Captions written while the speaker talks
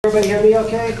everybody hear me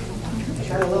okay? I'm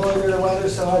kind of a little under the weather,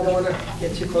 so I don't want to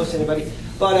get too close to anybody.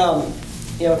 But,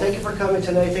 you know, thank you for coming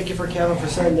tonight. Thank you for Kevin for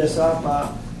setting this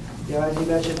up. You know, as you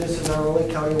mentioned, this is our only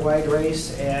county-wide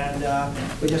race, and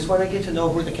we just want to get to know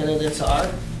who the candidates are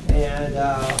and,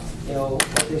 you know,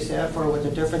 what they stand for, what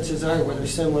the differences are, what their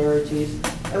similarities.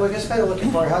 And we're just kind of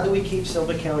looking for how do we keep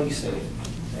Sibley County safe,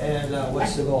 and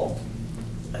what's the goal.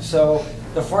 So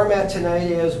the format tonight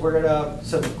is we're going to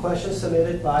some questions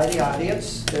submitted by the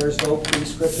audience. There's no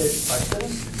pre-scripted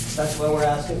questions. That's why we're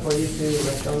asking for you to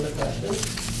write down the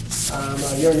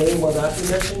questions. Your name will not be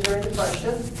mentioned during the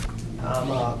question,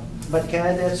 but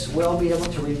candidates will be able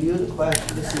to review the question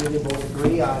to see if they will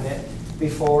agree on it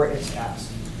before it's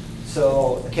asked.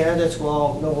 So the candidates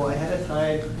will know ahead of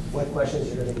time what questions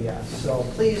you're going to be asked. So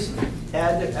please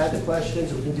add the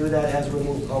questions. We can do that as we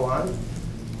go on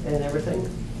and everything.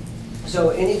 So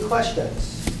any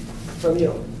questions from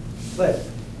you? But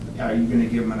are you going to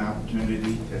give them an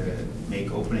opportunity to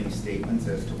make opening statements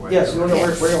as to what? Yes, we're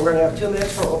going to have 2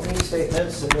 minutes for opening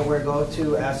statements, and then we're going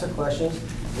to ask the questions.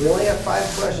 We only have 5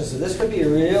 questions, so this could be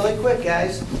really quick,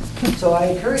 guys. So I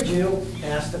encourage you to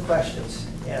ask the questions,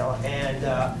 you know,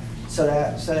 and so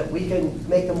that we can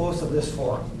make the most of this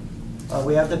forum.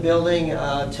 We have the building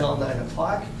till 9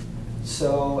 o'clock,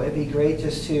 so it'd be great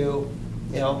just to,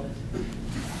 you know,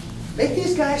 make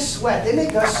these guys sweat. They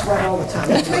make us sweat all the time.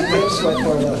 Let's make them sweat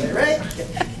for a little bit, right?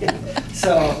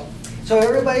 So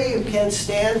everybody who can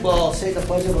stand will say the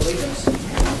Pledge of Allegiance.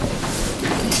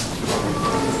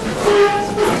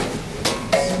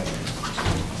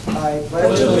 I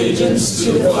pledge allegiance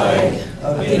to the flag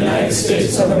of the United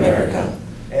States of America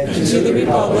and to the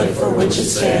republic for which it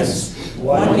stands,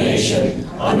 one nation,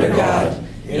 under God,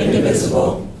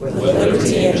 indivisible, with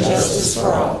liberty and justice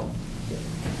for all.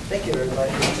 Thank you,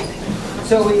 everybody.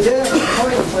 So we did have a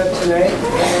recording clip tonight,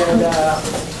 and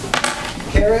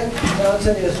Karen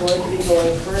Johnson is going to be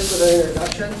going first with an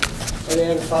introduction, and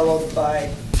then followed by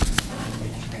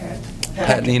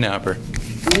Pat Nienauber.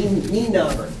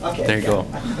 Nienauber. Okay. There you go.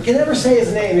 I can never say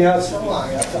his name, you know, it's so long.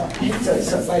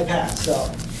 It's by Pat.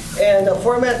 So, and the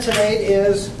format tonight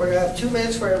is we're going to have 2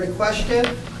 minutes for every question.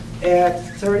 At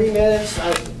 30 minutes,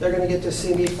 they're going to get to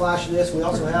see me flashing this. We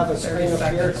also have a screen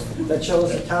up here that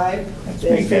shows the time.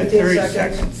 Then 15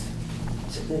 seconds.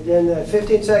 Then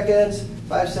 15 seconds,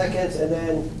 5 seconds, and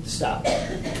then stop.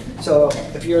 So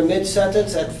if you're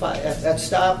mid-sentence at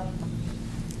stop,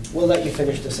 we'll let you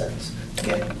finish the sentence.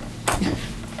 Okay?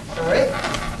 All right?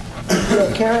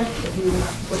 So Karen, if you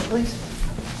would, please.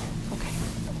 Okay.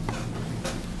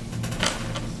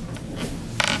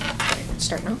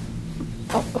 Start now.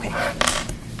 Oh, okay.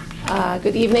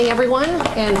 Good evening, everyone,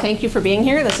 and thank you for being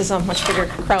here. This is a much bigger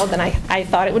crowd than I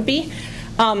thought it would be.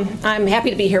 I'm happy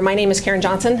to be here. My name is Karen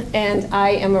Johnson, and I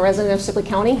am a resident of Sibley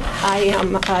County. I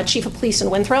am Chief of Police in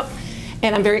Winthrop,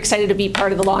 and I'm very excited to be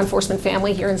part of the law enforcement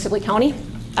family here in Sibley County.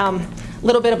 A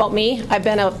little bit about me. I've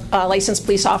been a licensed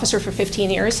police officer for 15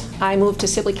 years. I moved to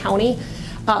Sibley County,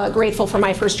 grateful for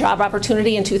my first job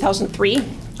opportunity in 2003.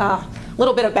 A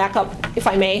little bit of backup, if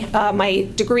I may. My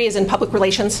degree is in public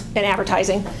relations and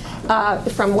advertising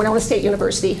from Winona State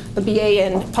University, a BA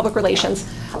in public relations.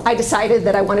 I decided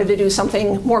that I wanted to do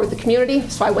something more with the community,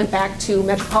 so I went back to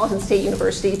Metropolitan State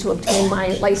University to obtain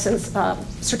my license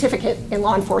certificate in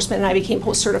law enforcement, and I became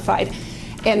post-certified.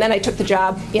 And then I took the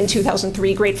job in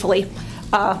 2003, gratefully.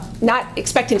 Not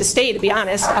expecting to stay, to be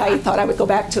honest. I thought I would go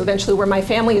back to eventually where my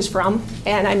family is from,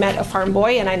 and I met a farm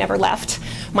boy, and I never left.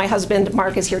 My husband,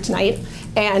 Mark, is here tonight,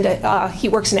 and he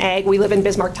works in ag. We live in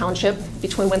Bismarck Township,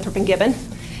 between Winthrop and Gibbon,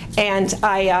 and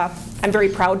I'm very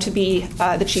proud to be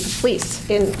the chief of police.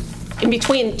 In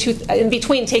between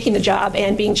taking the job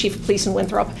and being chief of police in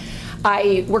Winthrop,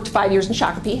 I worked 5 years in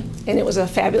Shakopee, and it was a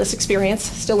fabulous experience,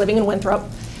 still living in Winthrop,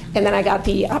 and then I got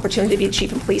the opportunity to be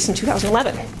chief of police in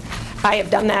 2011. I have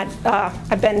done that.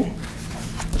 I've been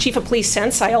chief of police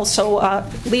since. I also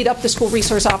lead up the school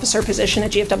resource officer position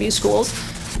at GFW Schools,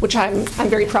 which I'm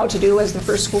very proud to do as the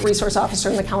first school resource officer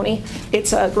in the county.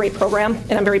 It's a great program,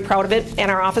 and I'm very proud of it, and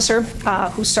our officer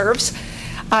who serves.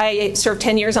 I served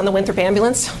 10 years on the Winthrop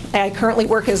Ambulance. I currently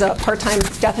work as a part-time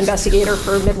death investigator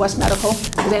for Midwest Medical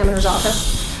Examiner's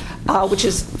Office, which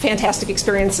is a fantastic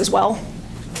experience as well.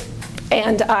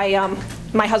 And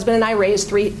my husband and I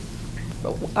raised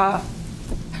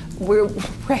we're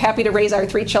happy to raise our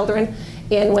 3 children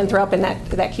in Winthrop, and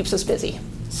that keeps us busy.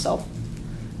 So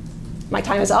my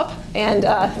time is up, and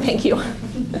thank you.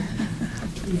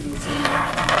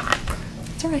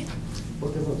 It's all right.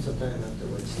 We'll give them some time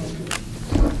afterwards.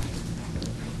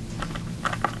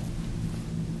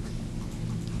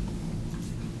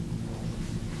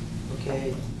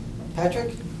 Okay,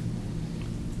 Patrick?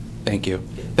 Thank you.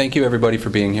 Thank you, everybody, for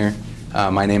being here.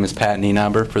 My name is Pat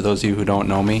Nienaber. For those of you who don't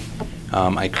know me,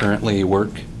 I currently work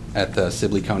at the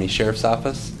Sibley County Sheriff's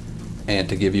Office. And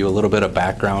to give you a little bit of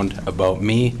background about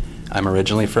me, I'm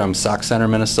originally from Sauk Center,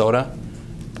 Minnesota.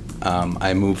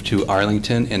 I moved to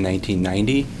Arlington in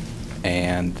 1990,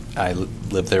 and I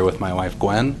lived there with my wife,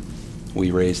 Gwen.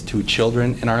 We raised 2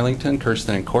 children in Arlington,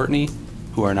 Kirsten and Courtney,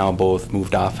 who are now both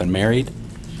moved off and married.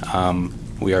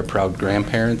 We are proud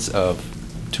grandparents of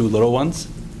 2 little ones.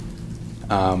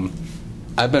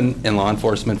 I've been in law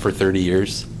enforcement for 30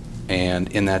 years, and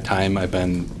in that time I've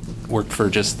worked for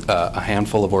just a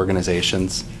handful of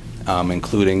organizations,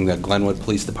 including the Glenwood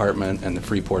Police Department and the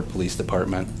Freeport Police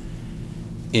Department.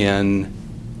 In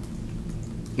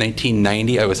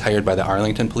 1990, I was hired by the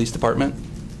Arlington Police Department.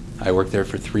 I worked there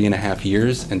for 3.5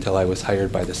 years until I was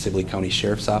hired by the Sibley County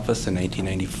Sheriff's Office in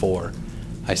 1994.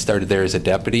 I started there as a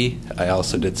deputy. I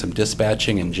also did some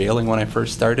dispatching and jailing when I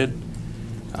first started.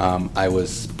 I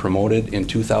was promoted in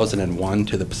 2001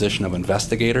 to the position of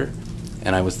investigator,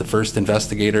 and I was the first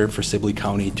investigator for Sibley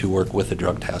County to work with the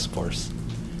Drug Task Force.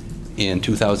 In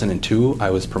 2002,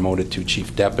 I was promoted to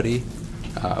chief deputy,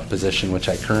 a position which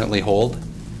I currently hold.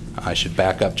 I should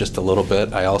back up just a little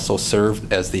bit. I also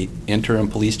served as the interim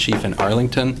police chief in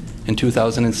Arlington in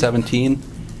 2017,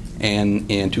 and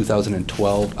in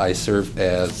 2012, I served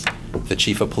as the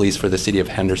chief of police for the city of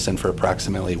Henderson for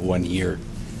approximately 1 year.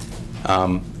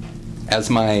 As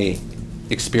my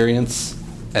experience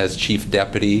as chief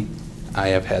deputy, I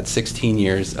have had 16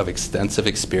 years of extensive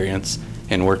experience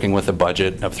in working with a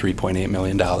budget of $3.8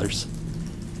 million.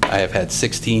 I have had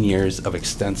 16 years of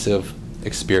extensive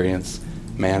experience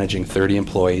managing 30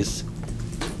 employees.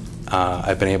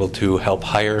 I've been able to help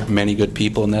hire many good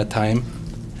people in that time,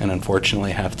 and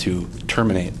unfortunately have to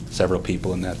terminate several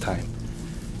people in that time.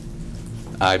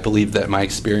 I believe that my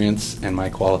experience and my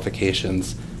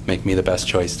qualifications make me the best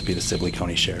choice to be the Sibley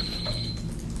County Sheriff.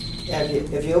 Yeah,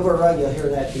 if you overrun, you'll hear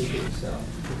that beeping, so.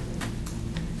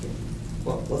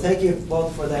 Well, thank you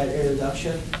both for that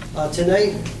introduction.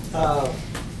 Tonight, County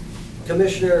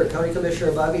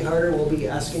Commissioner Bobby Harder will be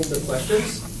asking the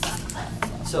questions.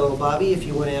 So Bobby, if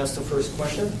you want to ask the first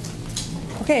question.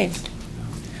 Okay.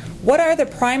 What are the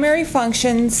primary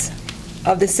functions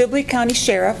of the Sibley County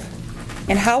Sheriff,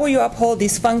 and how will you uphold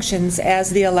these functions as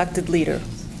the elected leader?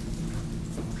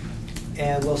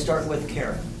 And we'll start with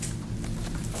Karen.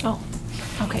 Oh,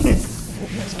 okay. I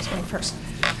was going first.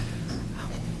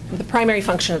 The primary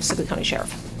function of Sibley County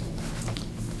Sheriff.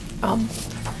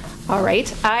 All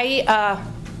right.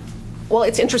 Well,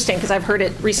 it's interesting because I've heard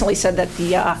it recently said that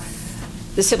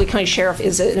the Sibley County Sheriff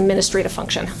is an administrative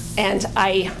function, and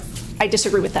I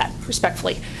disagree with that,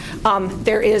 respectfully.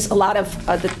 There is a lot of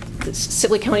the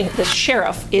Sibley County, the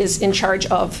sheriff is in charge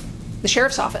of the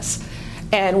sheriff's office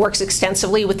and works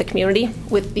extensively with the community,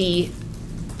 with the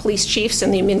police chiefs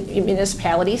and the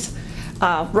municipalities,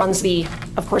 runs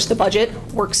of course, the budget,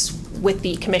 works with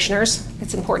the commissioners.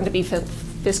 It's important to be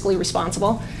fiscally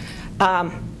responsible.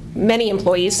 Many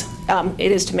employees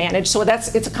it is to manage, so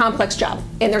it's a complex job,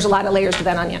 and there's a lot of layers to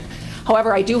that onion.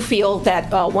 However, I do feel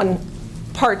that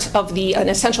an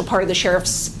essential part of the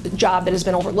sheriff's job that has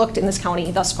been overlooked in this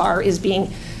county thus far is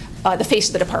being the face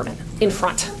of the department, in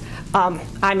front.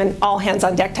 I'm an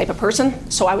all-hands-on-deck type of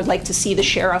person, so I would like to see the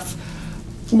sheriff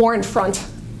more in front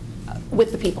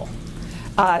with the people.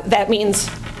 That means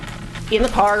in the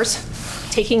cars,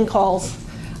 taking calls,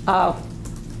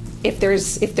 if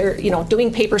they're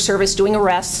doing paper service, doing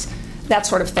arrests, that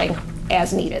sort of thing,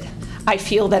 as needed. I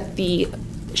feel that the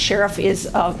sheriff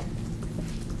is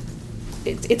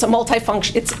it's a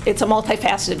multifunction, it's a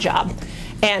multifaceted job,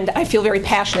 and I feel very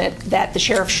passionate that the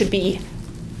sheriff should be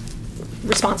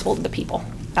responsible to the people,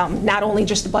 not only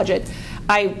just the budget.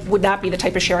 I would not be the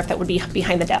type of sheriff that would be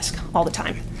behind the desk all the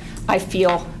time. I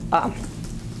feel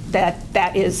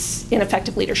that is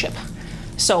ineffective leadership.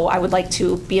 So I would like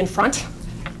to be in front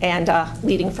and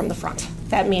leading from the front.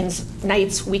 That means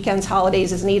nights, weekends,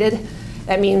 holidays as needed.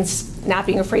 That means not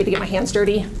being afraid to get my hands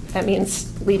dirty. That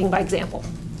means leading by example.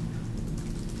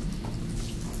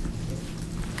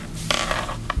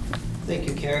 Thank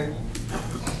you, Karen.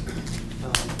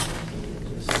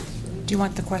 Do you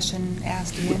want the question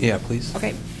asked again? Yeah, please.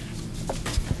 Okay.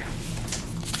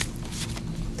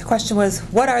 The question was,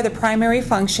 what are the primary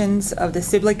functions of the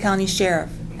Sibley County Sheriff,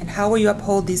 and how will you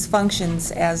uphold these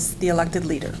functions as the elected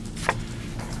leader?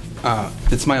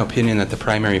 It's my opinion that the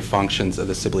primary functions of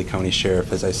the Sibley County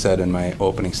Sheriff, as I said in my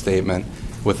opening statement,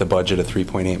 with a budget of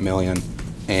 $3.8 million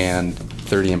and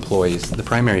 30 employees, the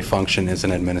primary function is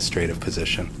an administrative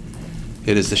position.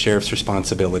 It is the sheriff's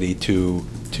responsibility to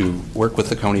work with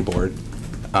the county board,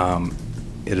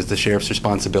 It is the sheriff's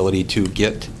responsibility to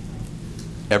get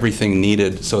everything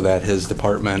needed so that his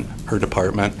department, her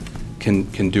department, can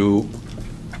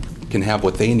have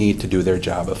what they need to do their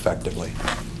job effectively.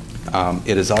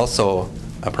 It is also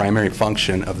a primary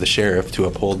function of the sheriff to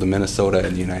uphold the Minnesota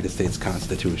and the United States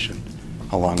Constitution,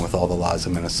 along with all the laws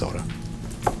of Minnesota.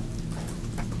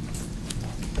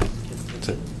 That's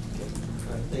it.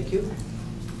 All right, thank you.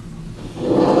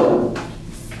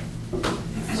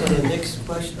 So the next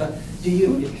question,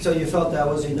 so you felt that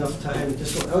was enough time? I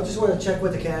just want to check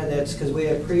with the candidates, because we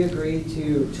have pre-agreed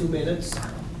to 2 minutes.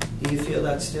 Do you feel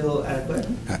that's still adequate?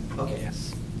 Okay.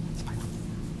 Yes.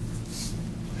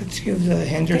 Let's give the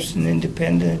Henderson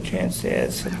Independent a chance to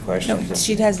ask some questions. No,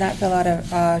 she does not fill out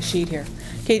a sheet here.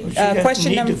 Okay, Well, she doesn't question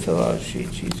need number. to fill out a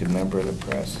sheet. She's a member of the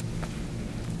press.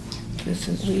 This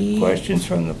is questions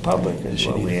from the public is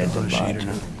what we had to launch.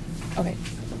 Okay,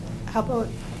 How about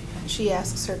she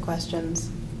asks her questions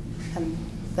and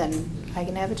then I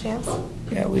can have a chance?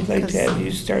 Yeah, we'd like to have you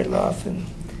start off, and,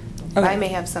 Okay. I may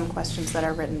have some questions that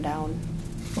are written down.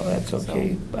 well, that's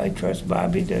okay. I trust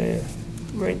Bobby to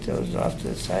write those off to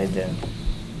the side then.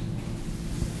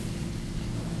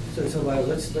 So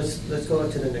let's go on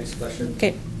to the next question.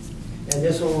 okay. And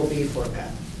this one will be for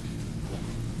Pat.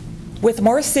 With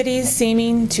more cities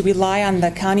seeming to rely on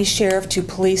the county sheriff to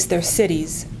police their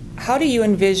cities, how do you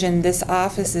envision this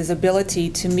office's ability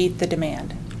to meet the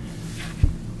demand?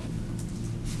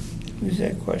 Who's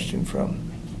that question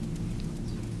from?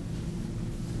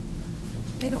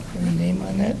 They don't. Any name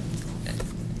on that?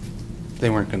 They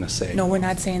weren't going to say. No, we're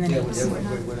not saying the Yeah, names. we're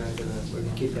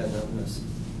gonna keep that anonymous.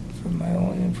 From my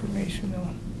own information, though.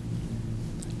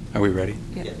 Are we ready?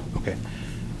 Yeah. Okay.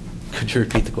 Could you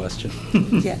repeat the question?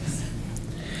 Yes.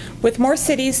 With more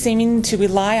cities seeming to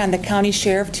rely on the county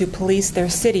sheriff to police their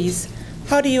cities,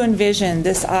 how do you envision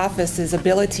this office's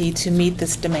ability to meet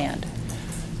this demand?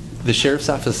 The sheriff's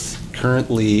office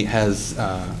currently has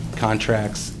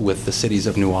contracts with the cities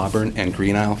of New Auburn and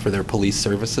Green Isle for their police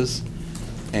services.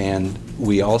 And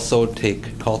we also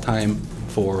take call time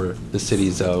for the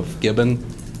cities of Gibbon,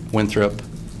 Winthrop,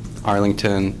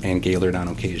 Arlington, and Gaylord on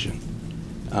occasion.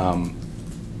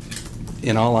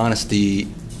 In all honesty,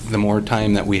 the more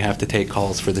time that we have to take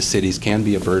calls for the cities can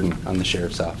be a burden on the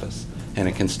sheriff's office, and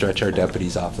it can stretch our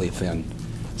deputies awfully thin.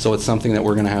 So it's something that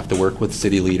we're going to have to work with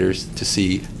city leaders to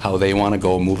see how they want to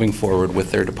go moving forward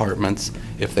with their departments,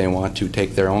 if they want to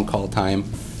take their own call time,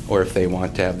 or if they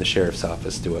want to have the sheriff's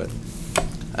office do it.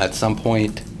 At some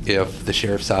point, if the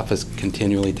sheriff's office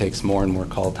continually takes more and more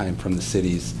call time from the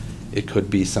cities, it could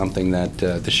be something that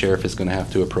the sheriff is going to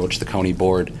have to approach the county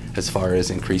board as far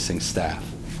as increasing staff.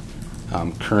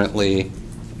 Currently,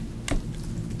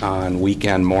 on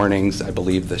weekend mornings, I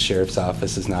believe the sheriff's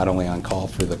office is not only on call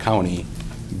for the county,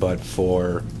 but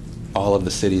for all of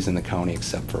the cities in the county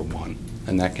except for one,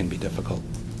 and that can be difficult.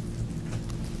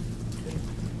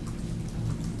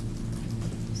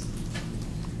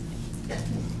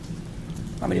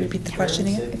 Want me to repeat the question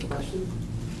again? Same question?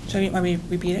 So you want me to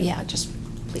repeat it? Yeah, just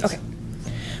please. Okay.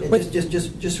 Yeah, With-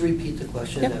 just repeat the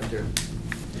question Yep. after.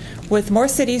 With more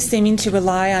cities seeming to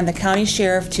rely on the county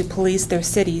sheriff to police their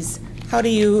cities, how do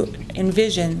you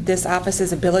envision this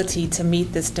office's ability to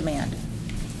meet this demand?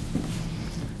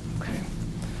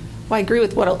 Well, I agree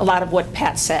with a lot of what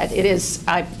Pat said. It is,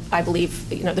 I believe,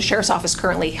 the sheriff's office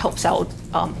currently helps out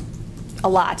a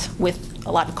lot with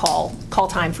a lot of call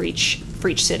time for each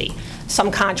city.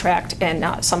 Some contract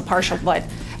and some partial, but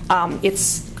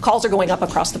calls are going up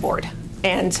across the board,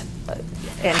 and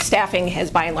staffing has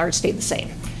by and large stayed the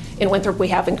same. In Winthrop, we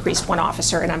have increased one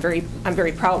officer, and I'm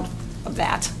very proud of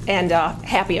that and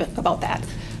happy about that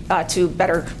to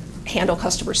better handle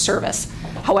customer service.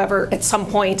 However, at some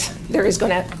point, there's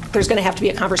going to have to be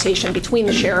a conversation between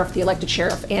the sheriff, the elected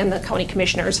sheriff, and the county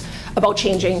commissioners about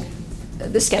changing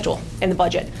the schedule and the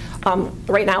budget.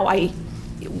 Right now,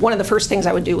 one of the first things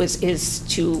I would do is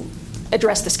to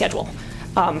address the schedule.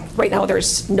 Right now,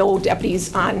 there's no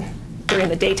deputies on during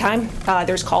the daytime.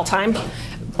 There's call time.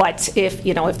 But if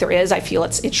there is, I feel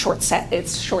it's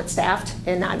short-staffed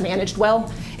and not managed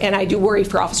well, and I do worry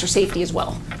for officer safety as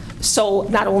well. So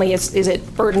not only is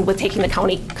it burdened with taking the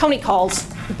county calls,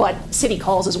 but city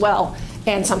calls as well,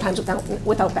 and sometimes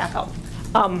without backup.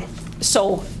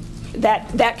 So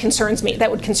that concerns me. That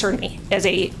would concern me as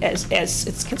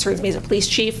it concerns me as a police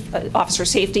chief, officer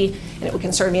safety, and it would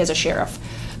concern me as a sheriff.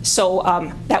 So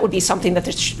that would be something that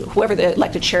whoever the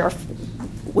elected sheriff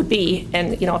would be,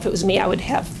 and if it was me, I would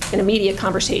have an immediate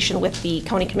conversation with the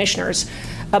county commissioners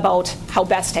about how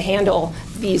best to handle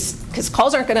these, because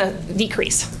calls aren't going to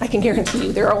decrease. I can guarantee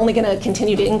you they're only going to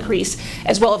continue to increase,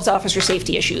 as well as officer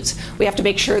safety issues. We have to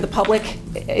make sure the public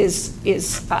is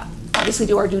obviously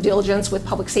do our due diligence with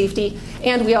public safety,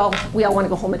 and we all want to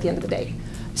go home at the end of the day.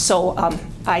 So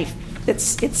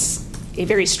it's a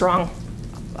very strong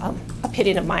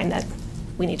opinion of mine that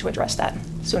we need to address that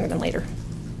sooner than later.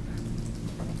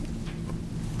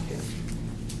 Okay.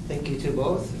 Thank you to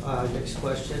both. Next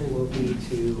question will be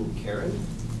to Karen.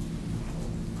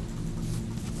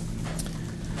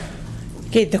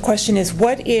 Okay, the question is,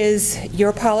 what is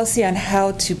your policy on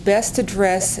how to best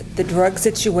address the drug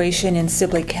situation in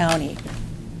Sibley County?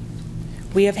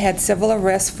 We have had several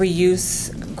arrests for use,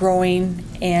 growing,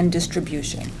 and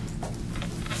distribution.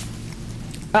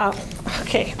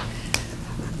 Okay.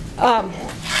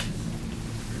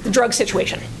 The drug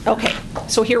situation. Okay,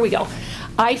 so here we go.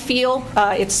 I feel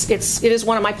it is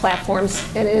one of my platforms,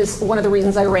 and it is one of the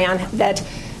reasons I ran, that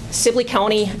Sibley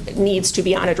County needs to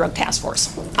be on a drug task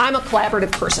force. I'm a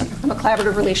collaborative person. I'm a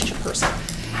collaborative relationship person.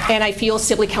 And I feel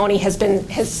Sibley County has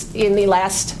in the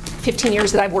last 15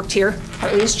 years that I've worked here,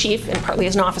 partly as chief and partly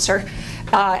as an officer,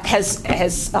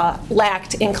 has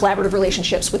lacked in collaborative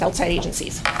relationships with outside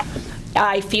agencies.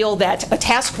 I feel that a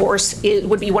task force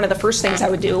would be one of the first things I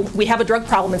would do. We have a drug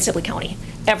problem in Sibley County.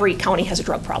 Every county has a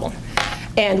drug problem.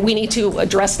 And we need to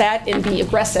address that and be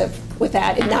aggressive with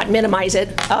that and not minimize it.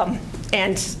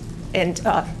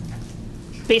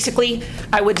 Basically,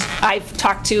 I've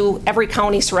talked to every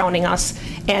county surrounding us,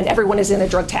 and everyone is in a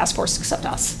drug task force except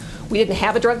us. We didn't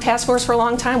have a drug task force for a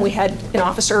long time. We had an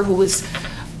officer who was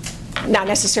not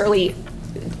necessarily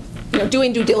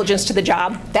doing due diligence to the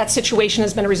job. That situation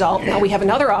has been resolved. Now we have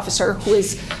another officer who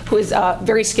is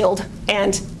very skilled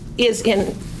and is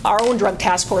in our own drug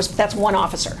task force, but that's one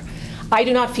officer. I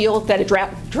do not feel that a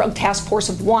drug task force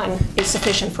of one is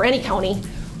sufficient for any county,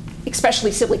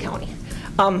 especially Sibley County.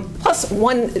 Plus,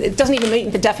 it doesn't even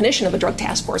meet the definition of a drug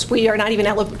task force. We are not even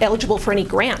eligible for any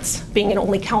grants, being an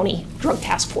only county drug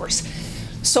task force.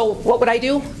 So what would I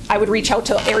do? I would reach out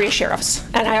to area sheriffs,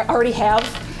 and I already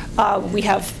have. We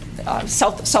have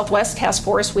Southwest Task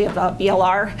Force, we have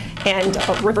BLR, and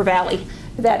River Valley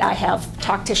that I have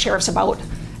talked to sheriffs about,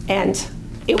 and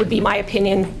it would be my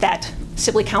opinion that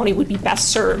Sibley County would be best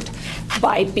served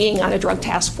by being on a drug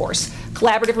task force.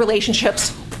 Collaborative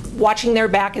relationships, watching their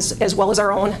back as well as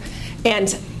our own,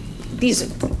 and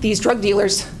these drug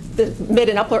dealers, the mid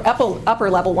and upper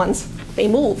level ones, they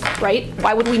move, right?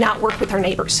 Why would we not work with our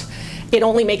neighbors? It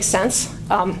only makes sense,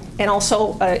 and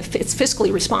also it's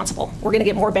fiscally responsible. We're going to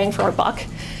get more bang for our buck,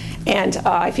 and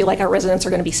I feel like our residents are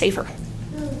going to be safer.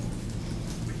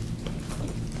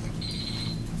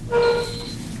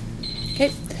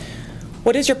 Okay.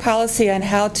 What is your policy on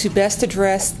how to best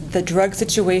address the drug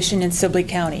situation in Sibley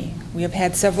County? We have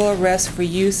had several arrests for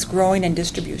use, growing, and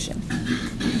distribution.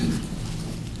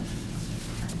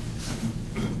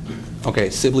 Okay,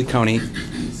 Sibley County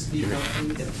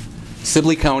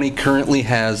currently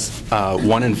has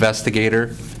one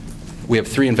investigator. We have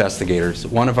 3 investigators.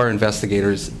 One of our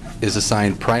investigators is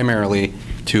assigned primarily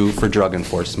for drug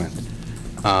enforcement.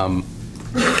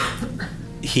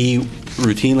 He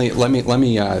routinely, let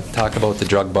me talk about the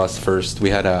drug bust first. We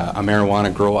had a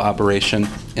marijuana grow operation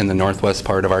in the northwest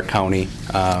part of our county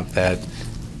that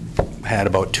had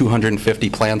about 250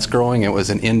 plants growing. It was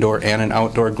an indoor and an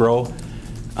outdoor grow.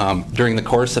 During the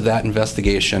course of that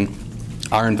investigation,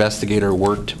 our investigator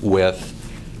worked with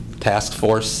task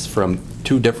force from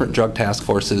 2 different drug task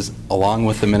forces along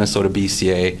with the Minnesota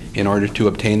BCA in order to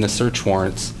obtain the search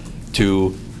warrants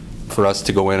for us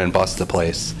to go in and bust the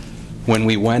place. When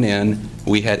we went in,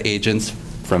 we had agents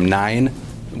from 9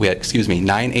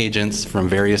 agents from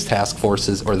various task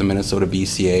forces or the Minnesota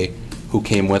BCA who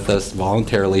came with us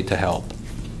voluntarily to help.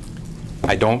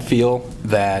 I don't feel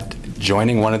that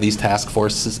joining one of these task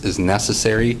forces is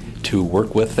necessary to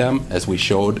work with them, as we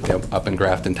showed up in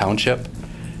Grafton Township.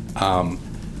 I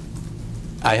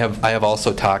have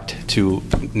also talked to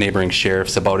neighboring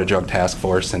sheriffs about a drug task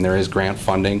force, and there is grant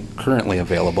funding currently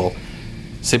available.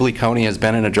 Sibley County has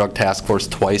been in a drug task force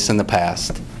twice in the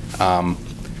past.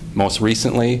 Most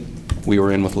recently, we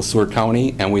were in with LeSueur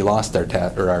County, and we lost our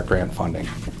grant funding.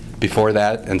 Before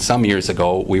that, and some years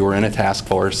ago, we were in a task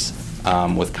force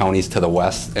with counties to the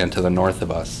west and to the north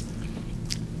of us.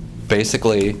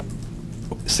 Basically,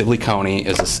 Sibley County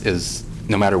is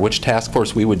no matter which task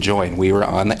force we would join, we were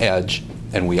on the edge,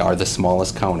 and we are the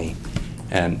smallest county.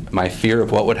 And my fear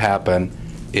of what would happen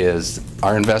is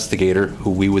our investigator, who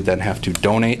we would then have to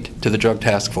donate to the drug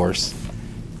task force,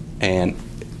 and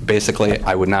basically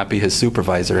I would not be his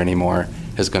supervisor anymore,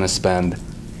 is going to spend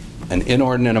an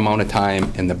inordinate amount of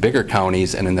time in the bigger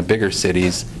counties and in the bigger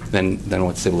cities than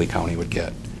what Sibley County would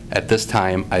get. At this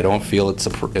time, I don't feel it's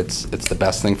the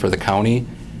best thing for the county,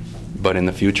 but in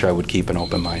the future, I would keep an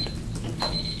open mind.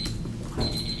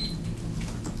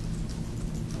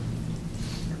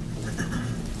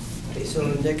 Okay, so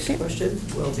the next question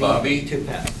will be Bobby? to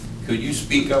Pat. Could you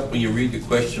speak up when you read the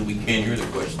question? We can't hear the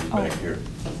question back here.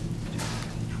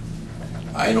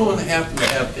 I don't happen to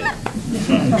have that.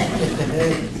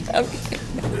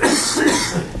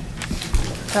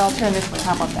 So I'll turn this one.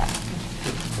 How about that?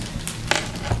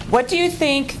 What do you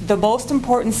think the most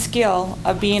important skill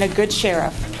of being a good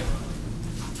sheriff?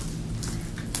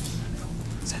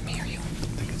 Is that me or you? I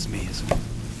think it's me, isn't it?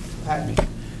 Pat.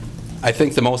 I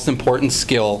think the most important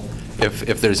skill,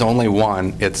 if there's only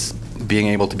one, it's being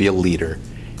able to be a leader.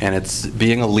 And it's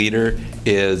being a leader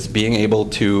is being able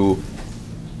to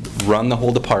run the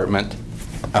whole department,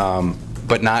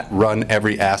 but not run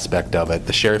every aspect of it.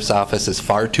 The sheriff's office is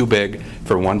far too big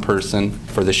for one person,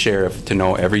 for the sheriff, to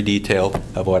know every detail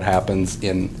of what happens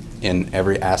in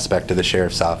every aspect of the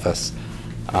sheriff's office.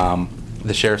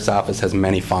 The sheriff's office has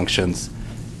many functions.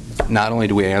 Not only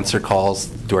do we answer calls,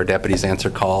 do our deputies answer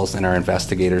calls and our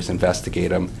investigators investigate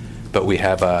them, but we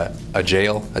have a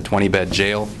jail, a 20-bed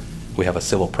jail. We have a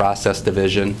civil process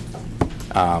division.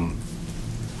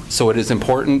 So it is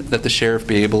important that the sheriff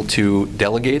be able to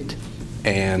delegate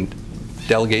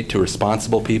to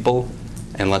responsible people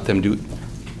and let them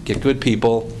get good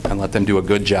people and let them do a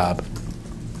good job.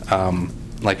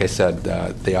 Like I said,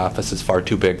 the office is far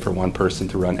too big for one person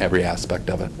to run every aspect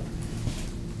of it.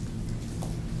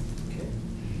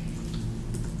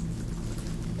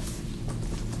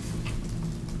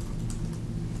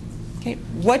 Okay.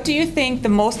 What do you think the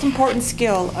most important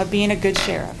skill of being a good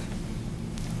sheriff?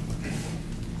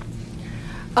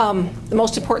 The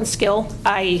most important skill,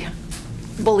 I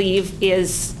believe,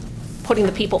 is putting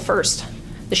the people first.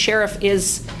 The sheriff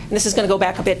is, and this is going to go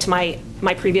back a bit to my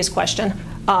previous question,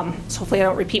 so hopefully I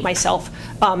don't repeat myself.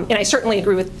 And I certainly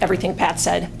agree with everything Pat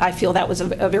said. I feel that was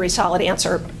a very solid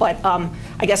answer. But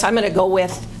I guess I'm going to go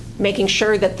with making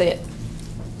sure that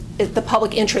the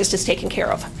public interest is taken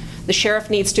care of. The sheriff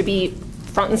needs to be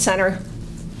front and center,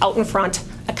 out in front,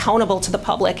 accountable to the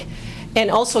public, and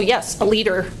also, yes, a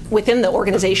leader within the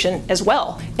organization as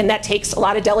well. And that takes a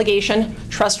lot of delegation,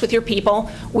 trust with your people.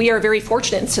 We are very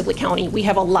fortunate in Sibley County. We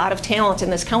have a lot of talent in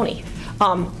this county.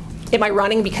 Am I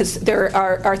running because there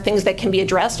are things that can be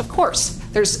addressed? Of course.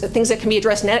 There's things that can be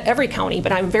addressed in every county,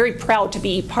 but I'm very proud to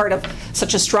be part of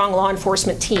such a strong law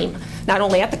enforcement team, not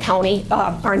only at the county,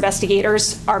 our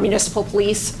investigators, our municipal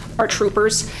police, our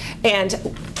troopers, and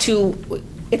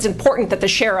it's important that the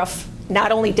sheriff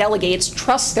not only delegates,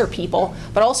 trusts their people,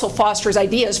 but also fosters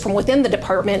ideas from within the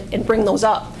department and bring those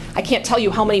up. I can't tell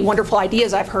you how many wonderful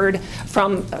ideas I've heard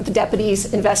from the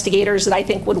deputies, investigators that I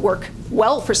think would work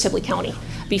well for Sibley County.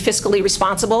 Be fiscally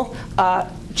responsible,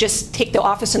 just take the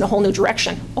office in a whole new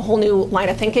direction, a whole new line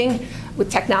of thinking with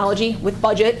technology, with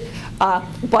budget.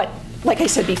 But like I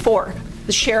said before,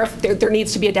 the sheriff, there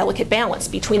needs to be a delicate balance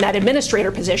between that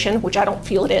administrator position, which I don't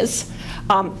feel it is.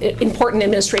 Important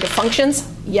administrative functions,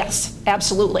 yes,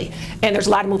 absolutely. And there's a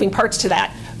lot of moving parts to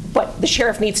that. But the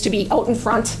sheriff needs to be out in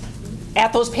front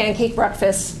at those pancake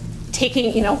breakfasts,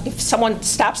 taking, if someone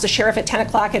stops the sheriff at 10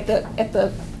 o'clock at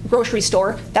the grocery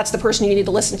store, that's the person you need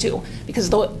to listen to, because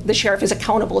the sheriff is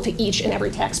accountable to each and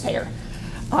every taxpayer,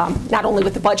 not only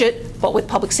with the budget, but with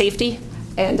public safety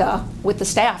and with the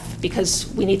staff,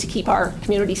 because we need to keep our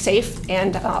community safe,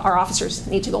 and our officers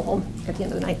need to go home at the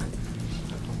end of the night.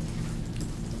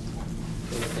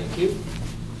 Thank you.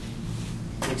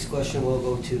 Next question will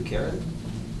go to Karen.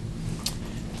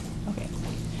 Okay.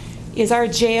 Is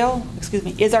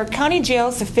our county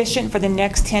jail sufficient for the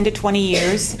next 10 to 20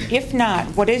 years? If not,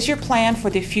 what is your plan for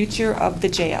the future of the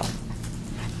jail?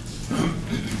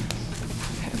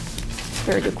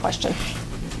 Very good question.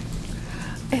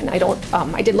 And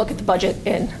I did look at the budget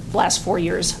in the last 4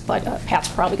 years, but Pat's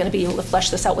probably going to be able to flesh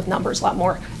this out with numbers a lot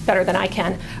more better than I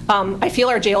can. I feel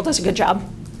our jail does a good job.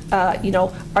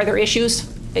 Are there issues?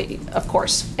 Of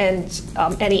course. And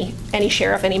any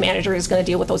sheriff, any manager is going to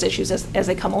deal with those issues as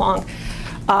they come along.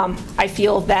 I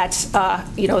feel that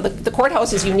the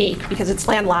courthouse is unique because it's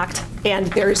landlocked, and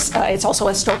it's also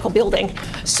a historical building.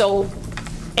 So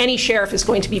any sheriff is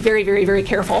going to be very, very, very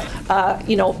careful,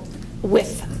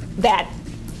 with that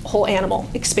whole animal,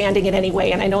 expanding it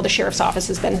anyway. And I know the sheriff's office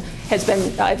has been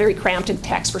very cramped and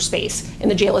taxed for space, and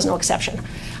the jail is no exception.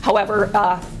 However,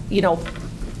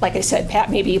 like I said,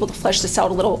 Pat may be able to flesh this out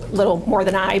a little more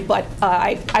than I, but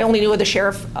I only knew of the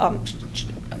sheriff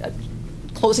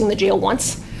closing the jail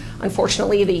once.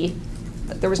 Unfortunately,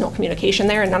 there was no communication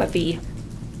there, and none of the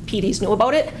PDs knew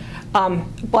about it.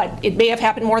 But it may have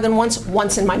happened more than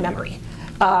once in my memory.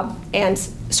 And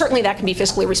certainly that can be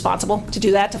fiscally responsible to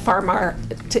do that, to farm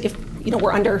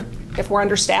if we're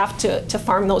understaffed, to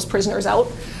farm those prisoners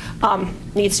out.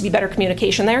 Needs to be better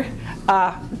communication there.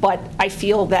 But I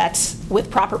feel that with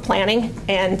proper planning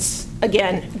and,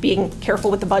 again, being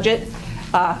careful with the budget,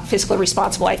 fiscally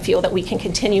responsible, I feel that we can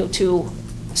continue to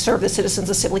serve the citizens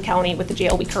of Sibley County with the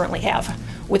jail we currently have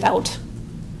without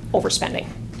overspending.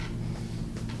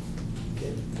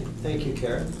 Okay. Thank you,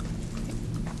 Karen.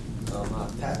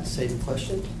 Pat, same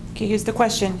question. Okay, here's the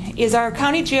question. Is our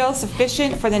county jail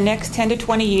sufficient for the next 10 to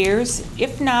 20 years?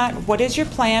 If not, what is your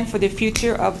plan for the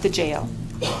future of the jail?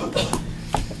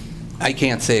 I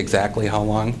can't say exactly how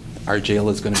long our jail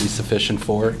is going to be sufficient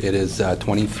for. It is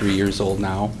 23 years old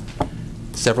now.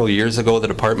 Several years ago, the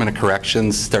Department of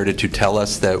Corrections started to tell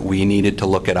us that we needed to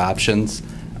look at options.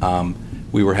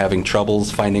 We were having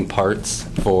troubles finding parts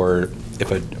for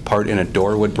if a part in a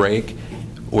door would break.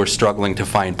 We're struggling to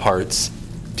find parts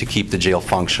to keep the jail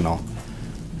functional.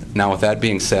 Now, with that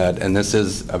being said, and this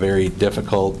is a very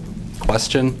difficult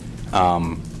question,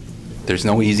 there's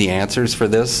no easy answers for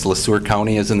this. LeSueur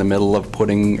County is in the middle of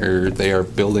they are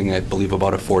building, I believe,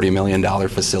 about a $40 million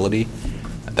facility.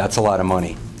 That's a lot of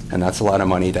money, and that's a lot of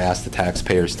money to ask the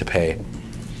taxpayers to pay.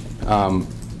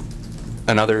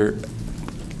 Another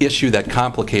issue that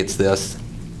complicates this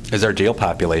is our jail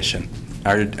population.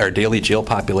 Our daily jail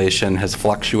population has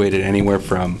fluctuated anywhere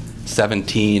from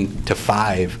 17 to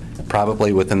 5,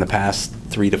 probably within the past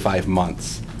 3 to 5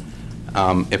 months.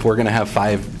 If we're going to have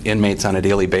 5 inmates on a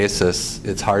daily basis,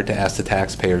 it's hard to ask the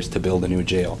taxpayers to build a new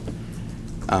jail.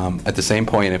 At the same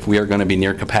point, if we are going to be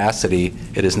near capacity,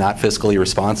 it is not fiscally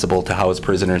responsible to house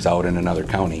prisoners out in another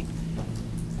county.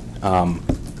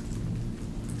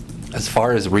 As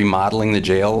far as remodeling the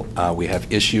jail, we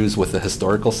have issues with the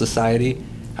Historical Society.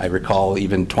 I recall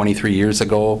even 23 years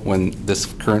ago when this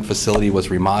current facility was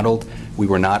remodeled, we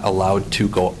were not allowed to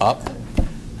go up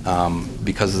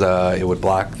because it would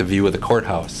block the view of the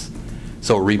courthouse.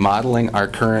 So remodeling our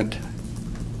current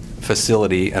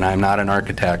facility, and I'm not an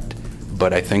architect,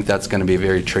 but I think that's going to be a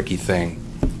very tricky thing.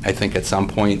 I think at some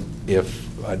point, if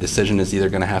a decision is either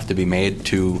going to have to be made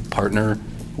to partner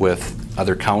with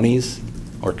other counties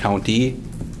or county,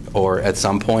 or at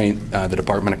some point the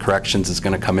Department of Corrections is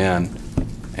going to come in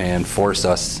and force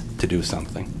us to do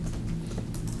something.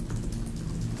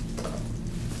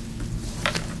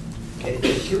 Okay,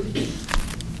 thank you.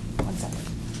 One second.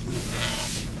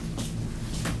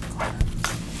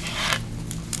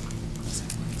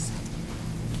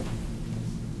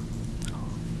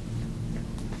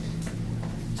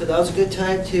 So now's a good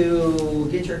time to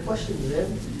get your questions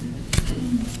in.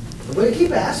 I'm going to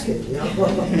keep asking, you know.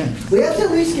 We have to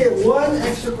at least get one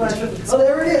extra question. Oh,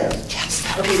 there it is. Yes,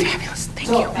 that would be fabulous.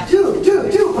 Thank you.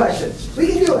 Two questions. We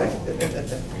can do it.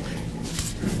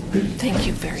 Thank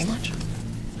you very much.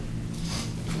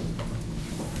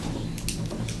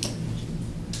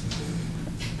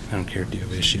 I don't care. Do you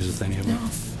have issues with any of them? No.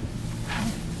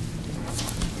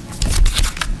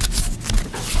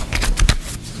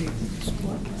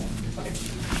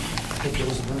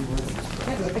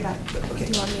 I got it. Okay.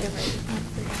 Do you want me to write?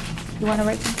 You want to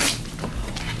write something?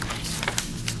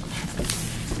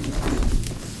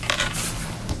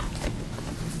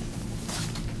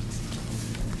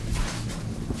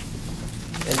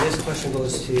 And this question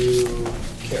goes to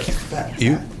Karen. Pat.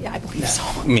 You? Yeah, I believe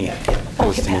so. Me. Oh,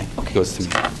 Goes to me. Pat. Okay. Goes to me.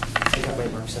 I got my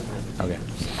marks up. Okay.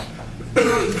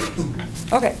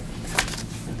 Okay.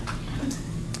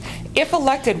 If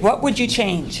elected, what would you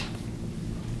change?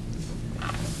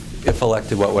 If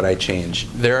elected, what would I change?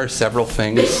 There are several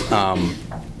things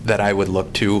that I would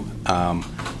look to.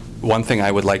 One thing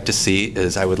I would like to see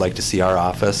is I would like to see our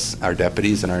office, our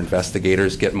deputies, and our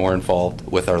investigators get more involved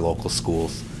with our local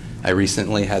schools. I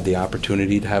recently had the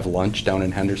opportunity to have lunch down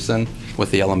in Henderson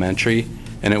with the elementary,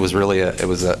 and it was really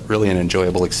an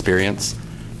enjoyable experience.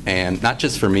 And not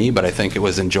just for me, but I think it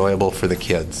was enjoyable for the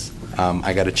kids.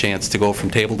 I got a chance to go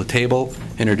from table to table,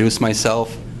 introduce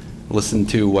myself, listen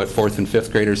to what 4th and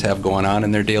 5th graders have going on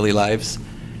in their daily lives.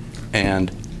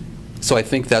 And so I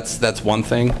think that's one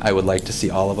thing I would like to see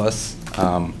all of us.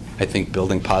 I think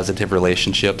building positive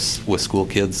relationships with school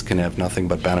kids can have nothing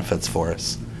but benefits for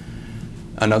us.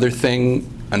 Another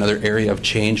area of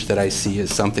change that I see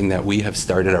is something that we have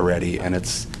started already, and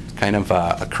it's kind of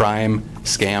a crime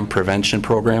scam prevention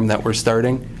program that we're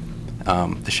starting.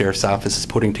 The Sheriff's Office is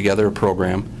putting together a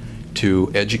program to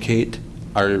educate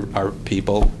our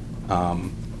people,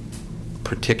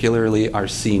 particularly our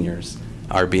seniors,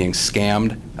 are being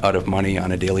scammed out of money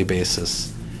on a daily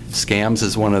basis. Scams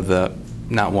is one of the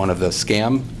not one of the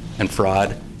scam and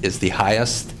fraud is the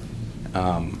highest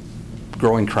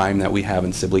growing crime that we have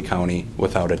in Sibley County,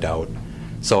 without a doubt.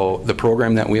 So the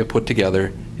program that we have put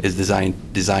together is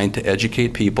designed to educate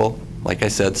people, like I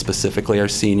said, specifically our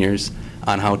seniors,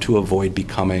 on how to avoid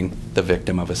becoming the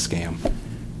victim of a scam.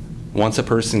 Once a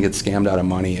person gets scammed out of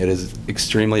money, it is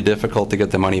extremely difficult to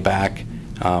get the money back.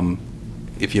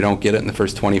 If you don't get it in the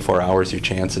first 24 hours, your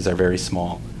chances are very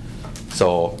small.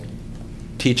 So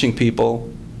teaching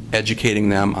people, educating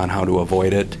them on how to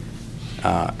avoid it,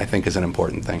 I think is an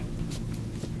important thing.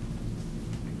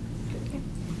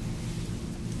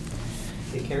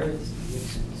 Hey, Karen,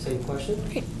 same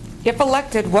question? If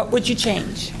elected, what would you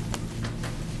change?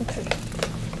 Okay.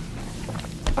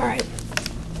 All right.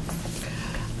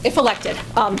 If elected,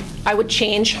 I would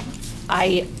change,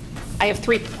 I have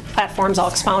 3 platforms I'll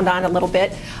expound on a little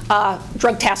bit.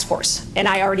 Drug task force, and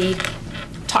I already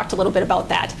talked a little bit about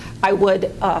that. I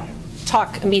would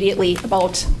talk immediately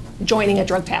about joining a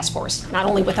drug task force, not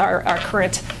only with our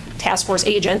current task force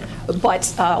agent,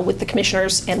 but with the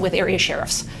commissioners and with area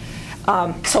sheriffs.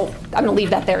 So I'm going to leave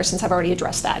that there since I've already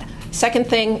addressed that. Second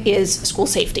thing is school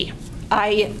safety.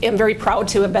 I am very proud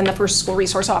to have been the first school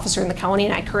resource officer in the county,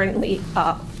 and I currently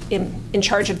am in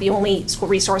charge of the only school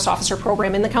resource officer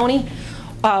program in the county.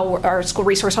 Our school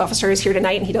resource officer is here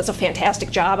tonight, and he does a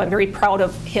fantastic job. I'm very proud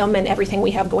of him and everything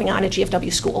we have going on at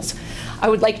GFW schools. I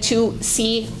would like to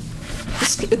see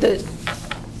the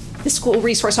school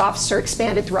resource officer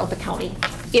expanded throughout the county,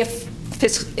 if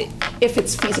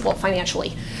it's feasible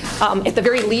financially. At the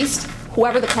very least,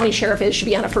 whoever the county sheriff is should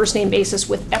be on a first-name basis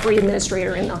with every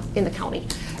administrator in the county.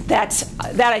 That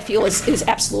I feel is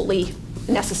absolutely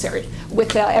necessary.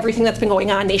 With everything that's been going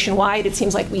on nationwide, it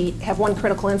seems like we have one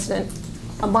critical incident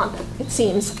a month, it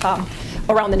seems,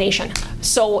 around the nation.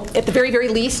 So at the very, very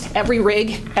least, every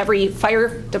rig, every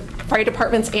fire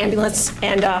department's ambulance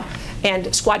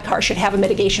and squad car should have a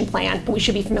mitigation plan, and we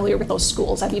should be familiar with those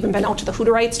schools. I've even been out to the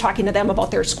Hooterites talking to them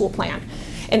about their school plan,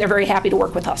 and they're very happy to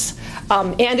work with us.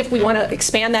 And if we want to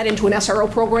expand that into an SRO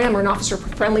program or an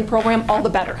officer-friendly program, all the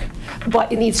better.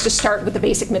 But it needs to start with the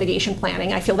basic mitigation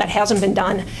planning. I feel that hasn't been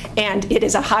done, and it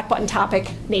is a hot-button topic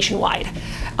nationwide.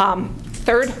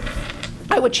 Third,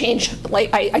 I would change,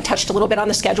 like I touched a little bit on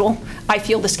the schedule. I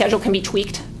feel the schedule can be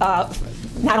tweaked,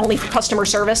 not only for customer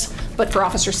service, but for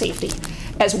officer safety.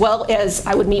 As well as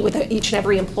I would meet with each and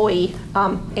every employee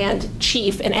and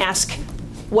chief and ask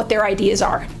what their ideas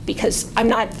are. Because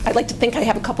I'd like to think I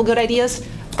have a couple good ideas,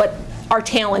 but our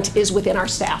talent is within our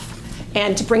staff.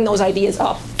 And to bring those ideas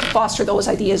up, foster those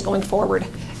ideas going forward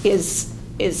is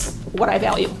what I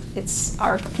value. It's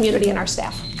our community and our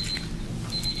staff.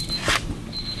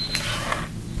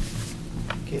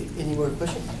 Okay, any more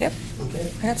questions? Yep.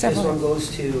 Okay. I got several. This one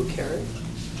goes to Karen.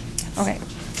 Okay.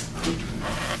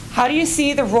 How do you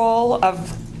see the role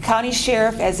of county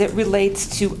sheriff as it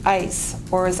relates to ICE,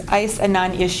 or is ICE a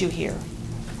non-issue here?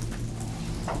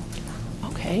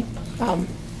 Okay,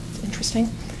 interesting.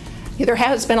 Yeah, there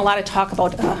has been a lot of talk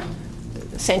about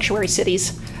sanctuary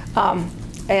cities,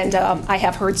 and I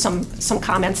have heard some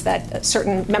comments that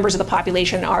certain members of the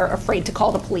population are afraid to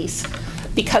call the police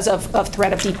because of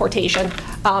threat of deportation,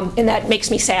 and that makes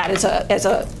me sad as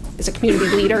a community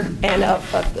leader and a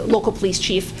local police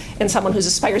chief and someone who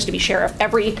aspires to be sheriff.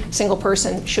 Every single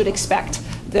person should expect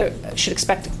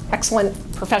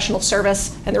excellent professional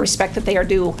service and the respect that they are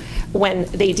due when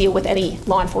they deal with any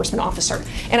law enforcement officer.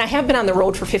 And I have been on the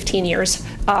road for 15 years.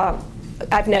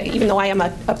 Even though I am a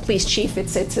police chief,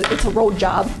 it's a road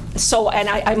job. So, and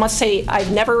I must say,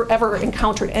 I've never ever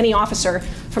encountered any officer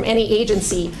from any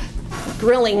agency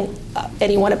grilling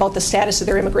anyone about the status of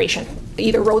their immigration,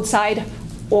 either roadside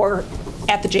or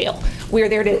at the jail. We are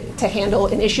there to handle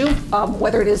an issue,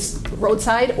 whether it is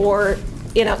roadside or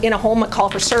in a home, a call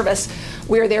for service.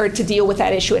 We are there to deal with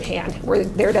that issue at hand. We're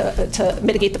there to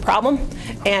mitigate the problem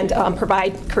and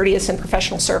provide courteous and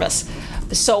professional service.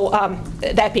 So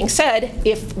that being said,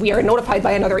 if we are notified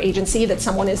by another agency that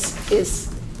someone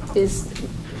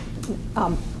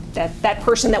that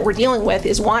person that we're dealing with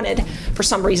is wanted for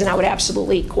some reason, I would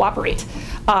absolutely cooperate.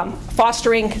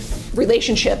 Fostering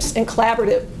relationships and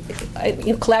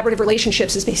collaborative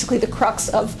relationships is basically the crux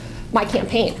of my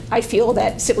campaign. I feel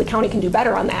that Sibley County can do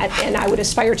better on that, and I would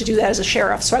aspire to do that as a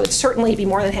sheriff. So I would certainly be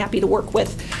more than happy to work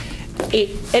with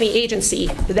any agency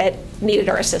that needed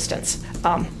our assistance.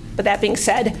 But that being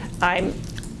said,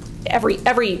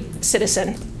 every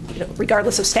citizen,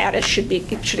 regardless of status, should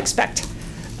expect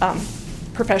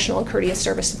professional and courteous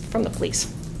service from the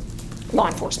police, law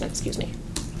enforcement, excuse me.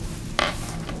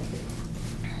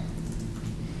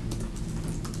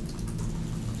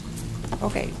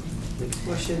 Okay. Next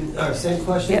question, same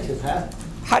question Yep. to Pat.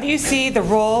 How do you see the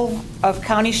role of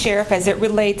county sheriff as it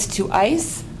relates to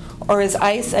ICE, or is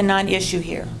ICE a non-issue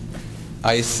here?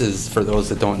 ICE is, for those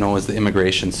that don't know, is the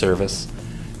immigration service.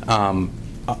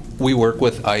 We work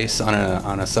with ICE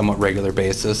on a somewhat regular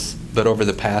basis, but over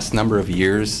the past number of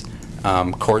years,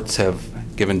 courts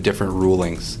have given different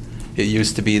rulings. It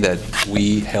used to be that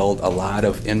we held a lot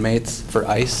of inmates for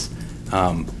ICE,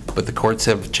 but the courts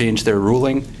have changed their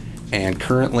ruling, and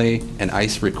currently an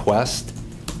ICE request,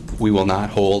 we will not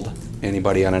hold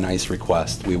anybody on an ICE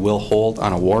request. We will hold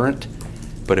on a warrant,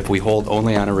 but if we hold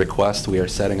only on a request, we are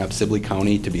setting up Sibley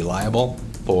County to be liable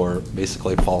for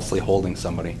basically falsely holding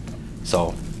somebody.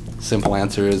 So, simple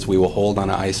answer is we will hold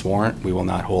on an ICE warrant, we will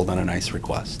not hold on an ICE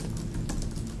request.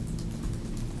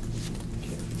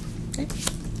 Okay.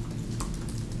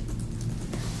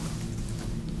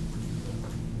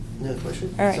 No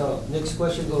question? All right. So next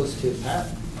question goes to Pat.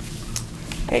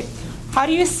 Okay. How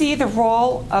do you see the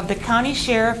role of the county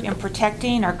sheriff in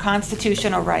protecting our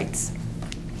constitutional rights?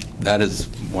 That is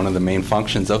one of the main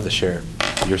functions of the sheriff.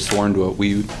 You're sworn to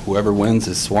whoever wins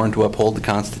is sworn to uphold the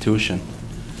Constitution.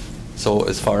 So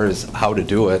as far as how to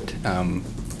do it,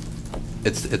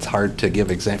 it's hard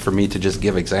to for me to just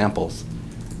give examples.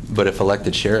 But if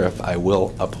elected sheriff, I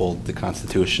will uphold the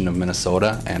Constitution of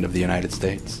Minnesota and of the United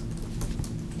States.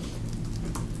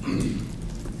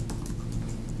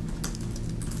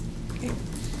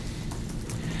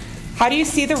 How do you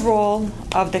see the role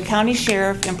of the county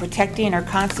sheriff in protecting our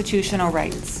constitutional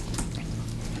rights?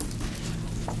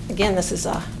 Again, this is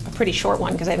a pretty short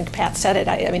one because I think Pat said it.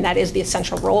 I mean, that is the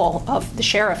essential role of the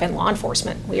sheriff and law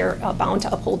enforcement. We are bound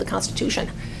to uphold the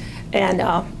Constitution and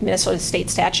Minnesota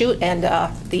state statute and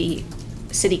the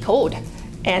city code.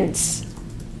 And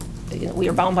we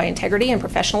are bound by integrity and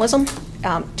professionalism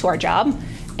to our job.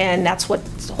 And that's what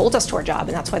holds us to our job.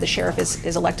 And that's why the sheriff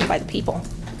is elected by the people,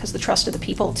 because the trust of the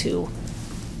people to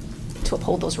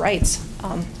uphold those rights.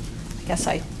 I guess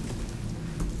that's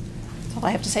all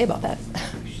I have to say about that.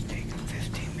 We should take a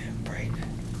 15-minute break.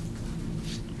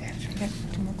 Okay,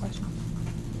 2 more questions.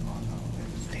 Oh, no,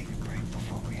 let's take a break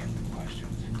before we end the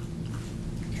questions.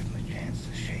 Give them a chance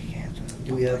to shake hands with them.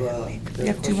 Do we have We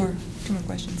have two more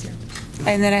questions here.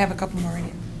 And then I have a couple more in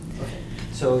it. Okay.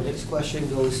 So next question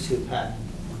goes to Pat.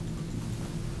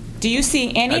 Do you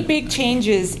see any big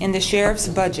changes in the sheriff's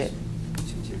budget?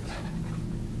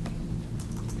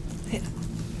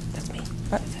 That's me.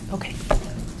 Okay.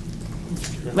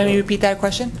 Let me repeat that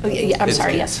question. Oh, yeah, I'm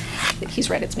sorry, yes. He's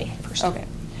right, it's me first. Okay.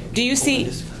 Do you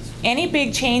see any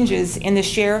big changes in the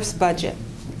sheriff's budget?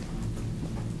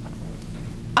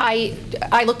 I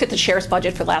looked at the sheriff's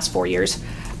budget for the last 4 years,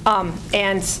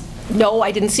 and no,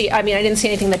 I didn't see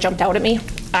anything that jumped out at me.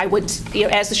 I would,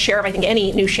 as the sheriff, I think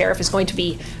any new sheriff is going to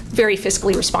be very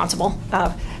fiscally responsible,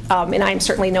 and I'm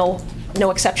certainly no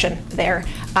exception there.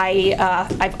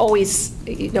 I've always,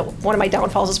 one of my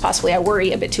downfalls is possibly I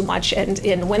worry a bit too much, and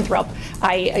in Winthrop,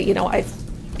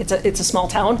 it's a small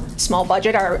town, small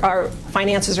budget. Our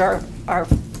finances are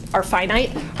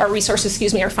finite. Our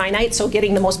resources, are finite. So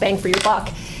getting the most bang for your buck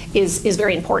is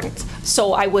very important.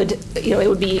 So I would, it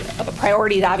would be a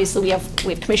priority that obviously we have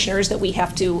commissioners that we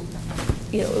have to,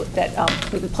 that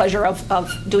we have the pleasure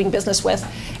of doing business with,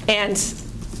 and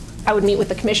I would meet with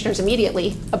the commissioners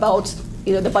immediately about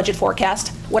the budget forecast,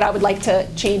 what I would like to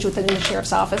change within the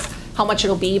sheriff's office, how much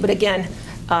it'll be. But again,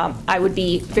 I would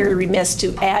be very remiss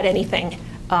to add anything,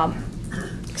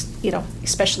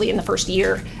 especially in the first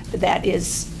year, that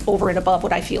is over and above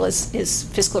what I feel is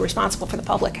fiscally responsible for the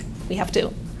public. We have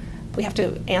to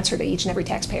answer to each and every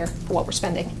taxpayer for what we're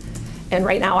spending. And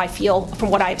right now, I feel,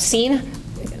 from what I've seen,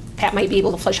 Pat might be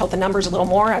able to flesh out the numbers a little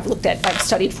more. I've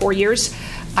studied 4 years.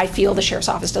 I feel the sheriff's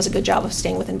office does a good job of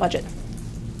staying within budget.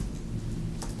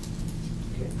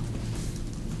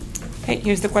 Okay,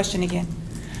 here's the question again.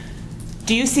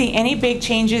 Do you see any big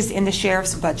changes in the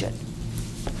sheriff's budget?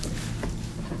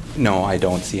 No, I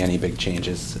don't see any big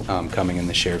changes coming in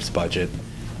the sheriff's budget.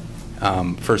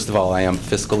 First of all, I am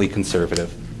fiscally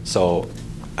conservative, so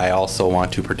I also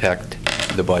want to protect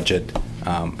the budget,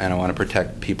 and I want to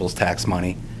protect people's tax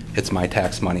money. It's my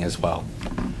tax money as well.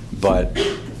 But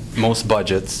most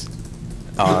budgets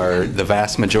the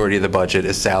vast majority of the budget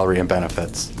is salary and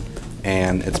benefits,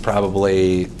 and it's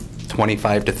probably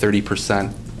 25 to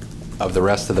 30% of the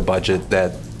rest of the budget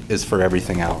that is for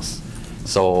everything else.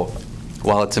 So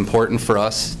while it's important for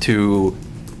us to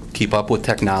keep up with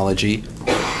technology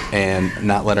and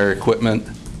not let our equipment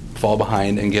fall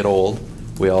behind and get old,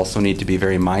 we also need to be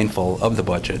very mindful of the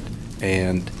budget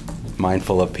and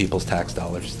mindful of people's tax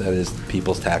dollars. That is,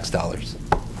 people's tax dollars.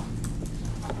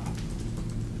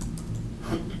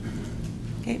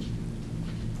 Okay.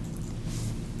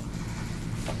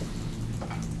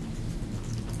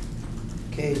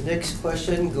 Okay, next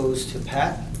question goes to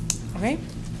Pat. Okay.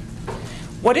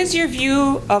 What is your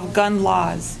view of gun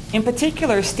laws? In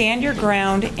particular, stand your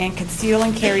ground and conceal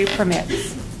and carry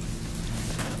permits.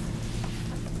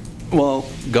 Well,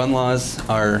 gun laws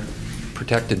are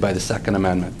protected by the Second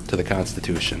Amendment to the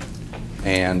Constitution.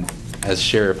 And as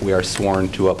sheriff, we are sworn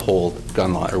to uphold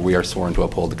gun law, or we are sworn to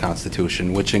uphold the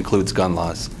Constitution, which includes gun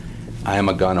laws. I am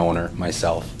a gun owner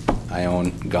myself. I own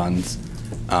guns.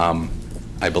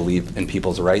 I believe in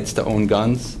people's rights to own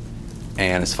guns.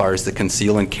 And as far as the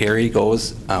conceal and carry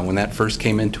goes, when that first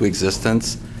came into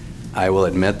existence, I will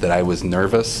admit that I was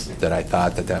nervous, that I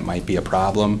thought that that might be a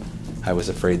problem. I was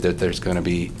afraid that there's going to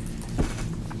be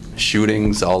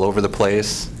shootings all over the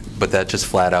place, but that just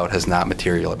flat out has not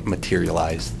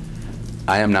materialized.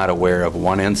 I am not aware of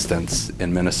one instance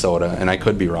in Minnesota, and I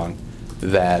could be wrong,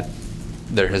 that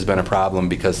there has been a problem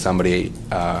because somebody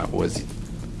was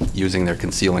using their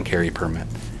conceal and carry permit.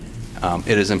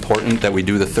 It is important that we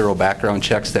do the thorough background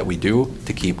checks that we do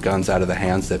to keep guns out of the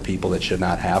hands of people that should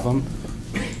not have them,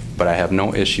 but I have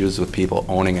no issues with people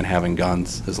owning and having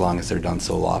guns as long as they're done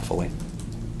so lawfully.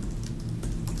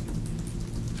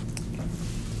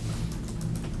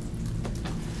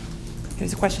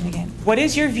 Here's a question again. What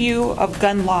is your view of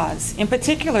gun laws? In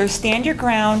particular, stand your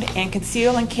ground and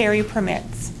conceal and carry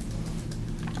permits.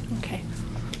 Okay.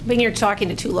 When you're talking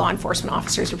to 2 law enforcement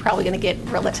officers, you're probably going to get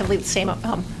relatively the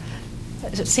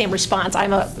same response.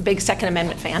 I'm a big Second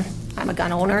Amendment fan. I'm a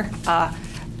gun owner,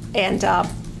 and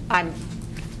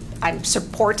I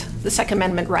support the Second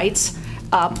Amendment rights.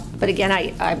 But again,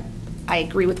 I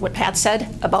agree with what Pat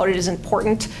said about it is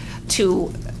important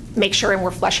to make sure, and we're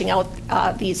fleshing out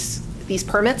these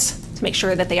permits to make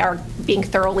sure that they are being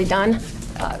thoroughly done,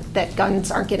 that guns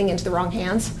aren't getting into the wrong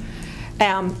hands.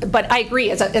 But I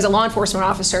agree, as a law enforcement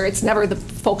officer, it's never the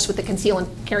folks with the conceal and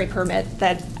carry permit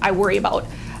that I worry about.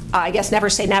 I guess never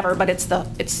say never, but it's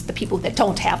the people that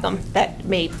don't have them that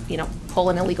may, pull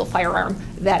an illegal firearm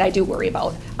that I do worry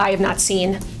about. I have not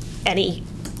seen any.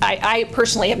 I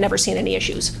personally have never seen any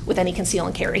issues with any conceal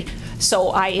and carry.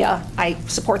 So I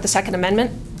support the Second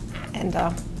Amendment, and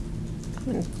that's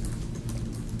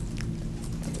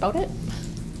about it.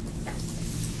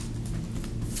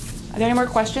 Are there any more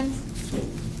questions?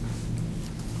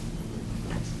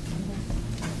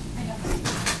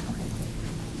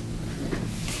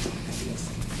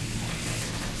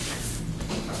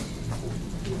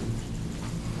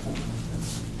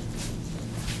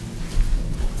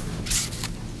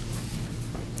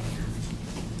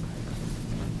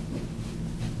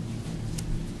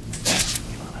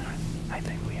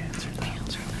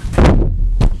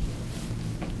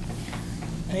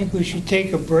 I think we should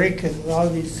take a break and allow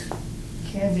these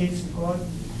candidates to go out and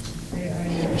say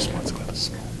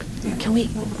hi. Can we?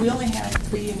 We only have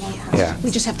 3 more questions. Yeah,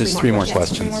 We just have there's 3 more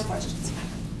questions. 3 more questions.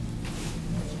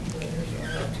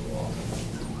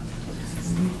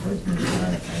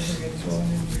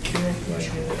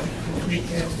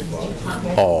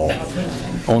 Oh,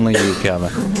 only you, Kevin.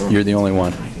 You're the only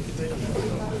one.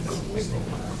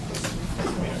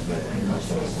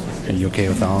 Are you okay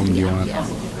with all of them? Do you want?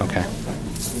 Okay.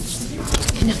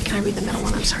 Can I read the middle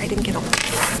one? I'm sorry, I didn't get over it.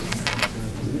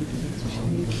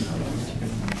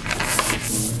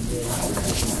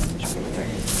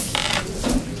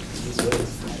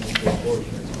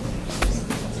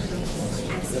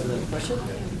 Question?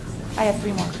 I have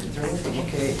 3 more.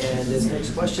 Okay, and this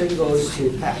next question goes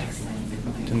to Pat.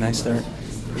 Didn't I start?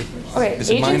 Okay, Is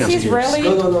it mine or agencies yours? rarely.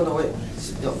 No, wait.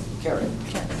 No, Karen.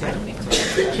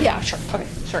 Yeah, sure. Okay,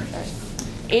 sure.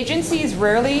 Agencies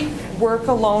rarely work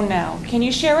alone now. Can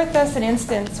you share with us an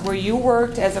instance where you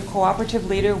worked as a cooperative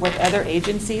leader with other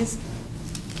agencies?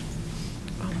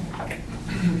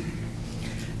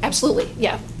 Absolutely,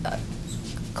 yeah.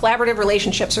 Collaborative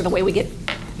relationships are the way we get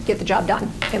the job done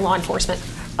in law enforcement.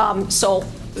 So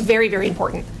very, very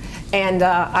important. And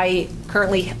I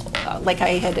currently, like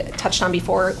I had touched on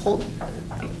before,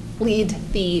 lead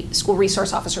the school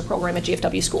resource officer program at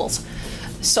GFW schools.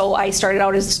 So I started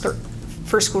out as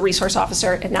first school resource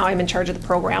officer, and now I'm in charge of the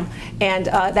program. And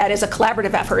that is a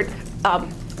collaborative effort,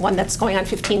 one that's going on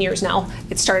 15 years now.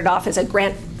 It started off as a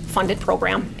grant-funded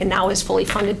program, and now is fully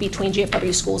funded between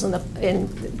GFW schools and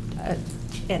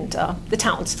the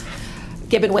towns,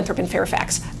 Gibbon, Winthrop, and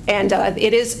Fairfax. And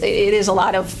it is a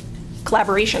lot of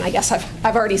collaboration, I guess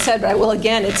I've already said, but I will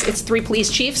again. It's 3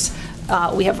 police chiefs.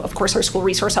 We have, of course, our school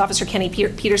resource officer, Kenny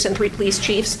Peterson, 3 police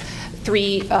chiefs,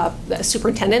 3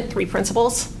 superintendent, 3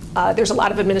 principals. There's a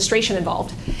lot of administration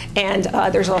involved, and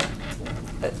there's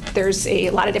there's a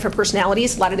lot of different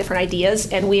personalities, a lot of different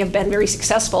ideas, and we have been very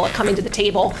successful at coming to the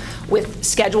table with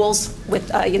schedules, with,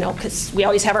 because we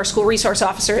always have our school resource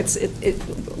officer.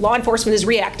 Law enforcement is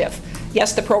reactive.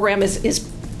 Yes, the program is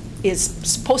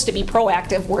supposed to be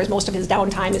proactive, whereas most of his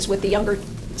downtime is with the younger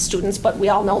students, but we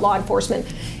all know law enforcement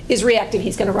is reactive.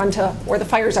 He's going to run to where the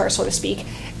fires are, so to speak.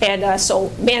 And so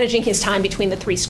managing his time between the three schools